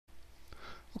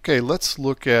Okay, let's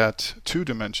look at two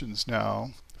dimensions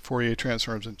now, Fourier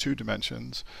transforms in two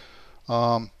dimensions.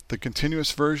 The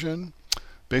continuous version,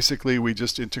 basically we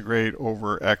just integrate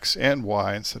over x and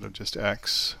y instead of just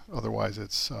x, otherwise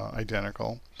it's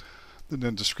identical. In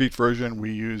the discrete version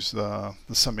we use the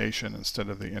summation instead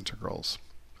of the integrals.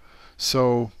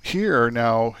 So here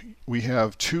now we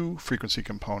have two frequency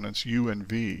components, u and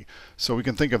v. So we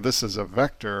can think of this as a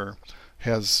vector,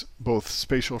 has both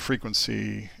spatial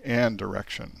frequency and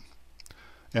direction.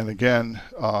 And again,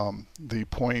 the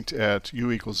point at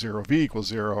u equals 0, v equals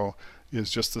 0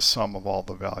 is just the sum of all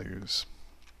the values.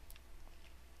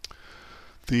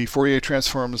 The Fourier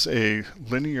transform is a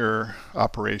linear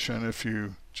operation. If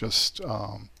you just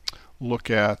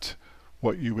look at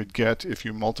what you would get if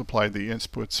you multiplied the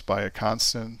inputs by a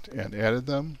constant and added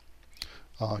them,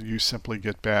 you simply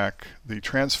get back the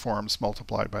transforms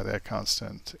multiplied by that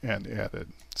constant and added.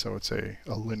 So it's a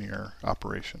linear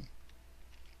operation.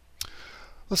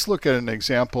 Let's look at an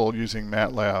example using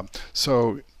MATLAB.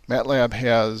 So MATLAB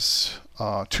has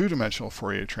a two-dimensional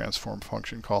Fourier transform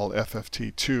function called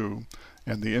FFT2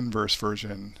 and the inverse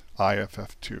version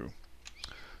IFF2.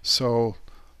 So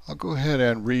I'll go ahead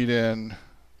and read in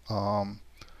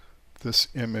this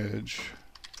image.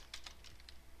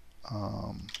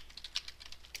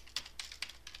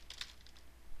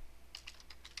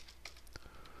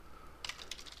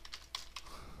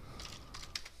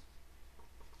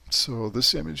 So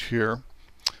this image here,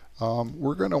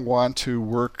 we're going to want to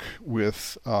work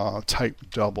with type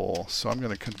double. So I'm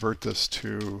going to convert this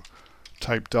to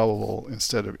type double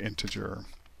instead of integer.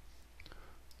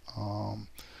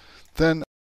 Then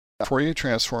Fourier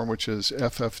transform, which is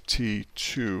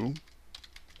FFT2,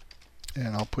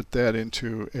 and I'll put that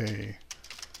into a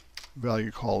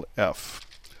value called f.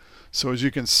 So as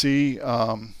you can see,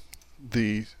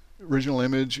 the original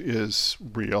image is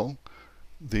real.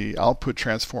 The output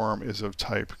transform is of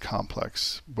type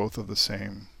complex, both of the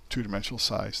same two-dimensional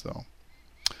size though.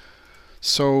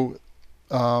 So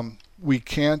we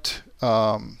can't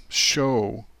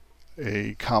show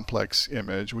a complex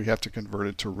image. We have to convert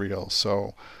it to real.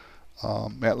 So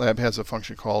MATLAB has a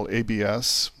function called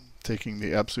ABS, taking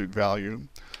the absolute value.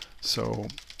 So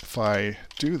if I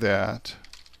do that,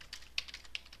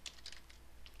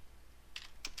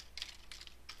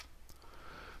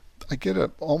 I get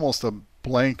almost a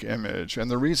blank image,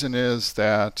 and the reason is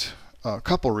that a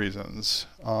couple reasons.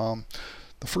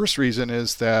 The first reason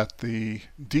is that the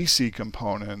DC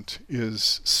component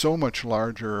is so much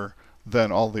larger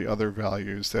than all the other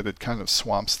values that it kind of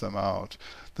swamps them out.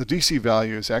 The DC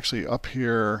value is actually up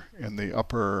here in the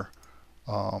upper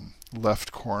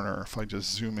left corner. If I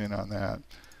just zoom in on that,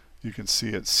 you can see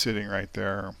it sitting right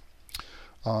there.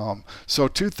 So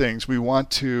two things. We want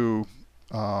to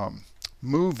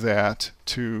move that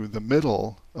to the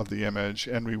middle of the image,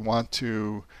 and we want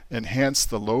to enhance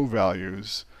the low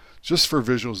values just for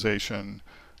visualization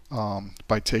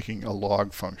by taking a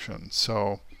log function.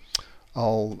 So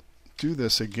I'll do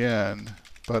this again,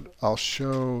 but I'll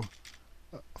show,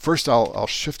 first I'll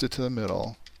shift it to the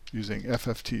middle using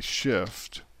FFT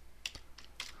shift.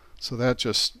 So that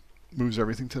just moves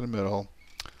everything to the middle.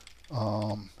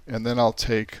 And then I'll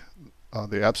take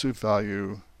the absolute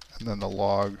value and then the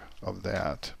log of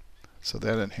that. So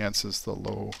that enhances the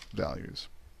low values.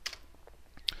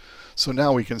 So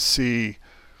now we can see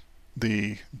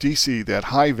the DC, that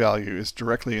high value, is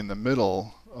directly in the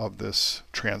middle of this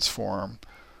transform,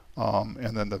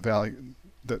 and then the value,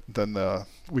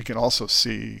 we can also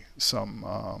see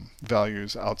some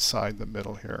values outside the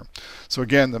middle here. So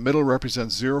again, the middle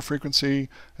represents zero frequency.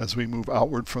 As we move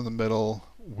outward from the middle,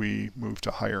 we move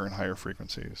to higher and higher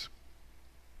frequencies.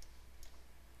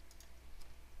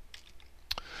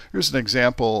 Here's an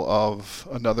example of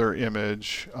another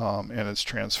image and its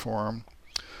transform.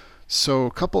 So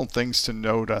a couple of things to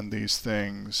note on these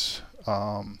things.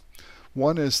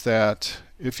 One is that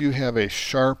if you have a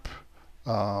sharp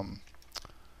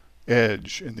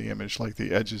edge in the image, like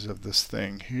the edges of this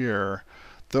thing here,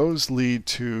 those lead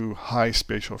to high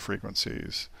spatial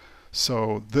frequencies.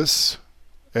 So this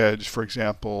edge, for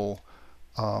example,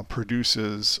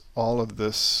 produces all of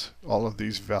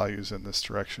these values in this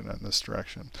direction and this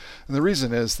direction. And the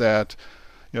reason is that,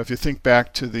 if you think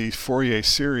back to the Fourier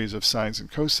series of sines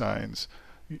and cosines,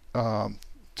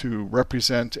 to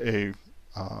represent a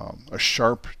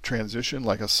sharp transition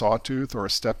like a sawtooth or a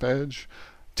step edge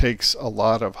takes a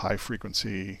lot of high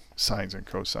frequency sines and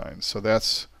cosines. So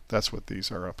that's what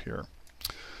these are up here.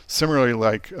 Similarly,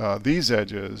 like these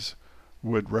edges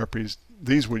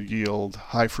would yield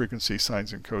high frequency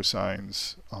sines and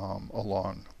cosines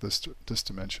along this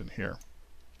dimension here.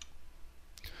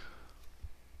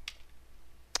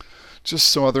 Just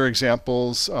some other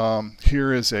examples.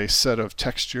 Here is a set of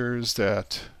textures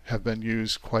that have been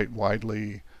used quite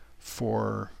widely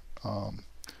for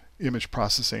image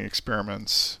processing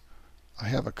experiments. I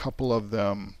have a couple of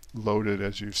them loaded,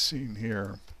 as you've seen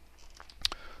here.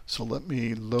 So let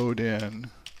me load in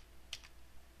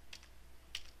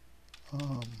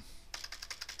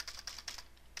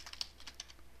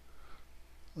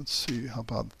let's see, how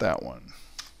about that one?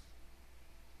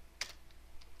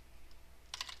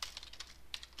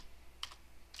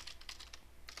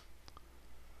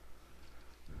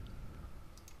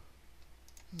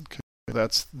 Okay,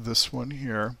 that's this one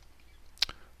here.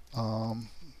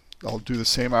 I'll do the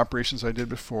same operations I did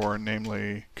before,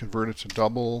 namely convert it to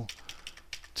double,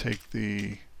 take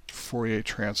the Fourier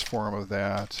transform of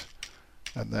that,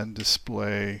 and then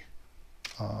display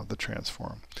the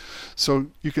transform. So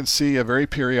you can see a very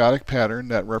periodic pattern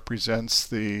that represents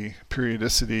the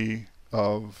periodicity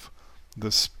of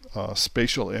this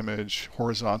spatial image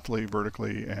horizontally,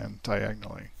 vertically, and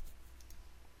diagonally.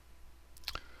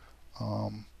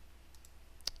 And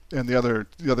the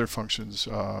other functions,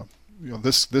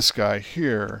 this guy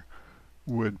here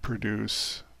would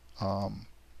produce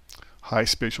high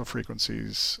spatial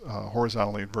frequencies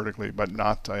horizontally and vertically, but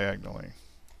not diagonally.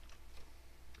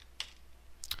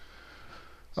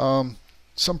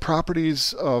 Some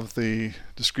properties of the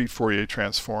discrete Fourier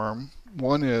transform.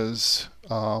 One is,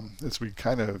 as we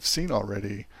kind of seen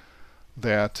already,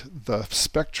 that the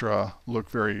spectra look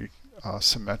very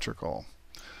symmetrical.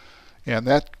 And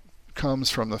that comes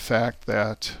from the fact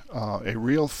that a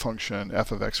real function,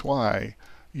 f of xy,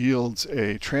 yields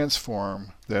a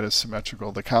transform that is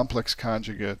symmetrical. The complex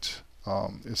conjugate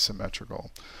is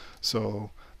symmetrical.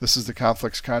 So this is the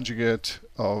complex conjugate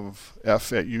of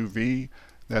f at uv.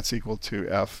 That's equal to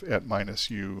f at minus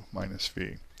u minus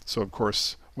v. So of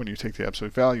course, when you take the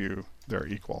absolute value, they're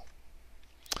equal.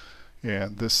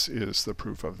 And this is the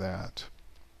proof of that.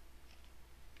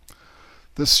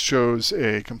 This shows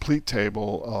a complete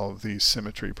table of these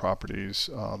symmetry properties.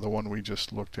 The one we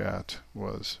just looked at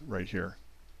was right here.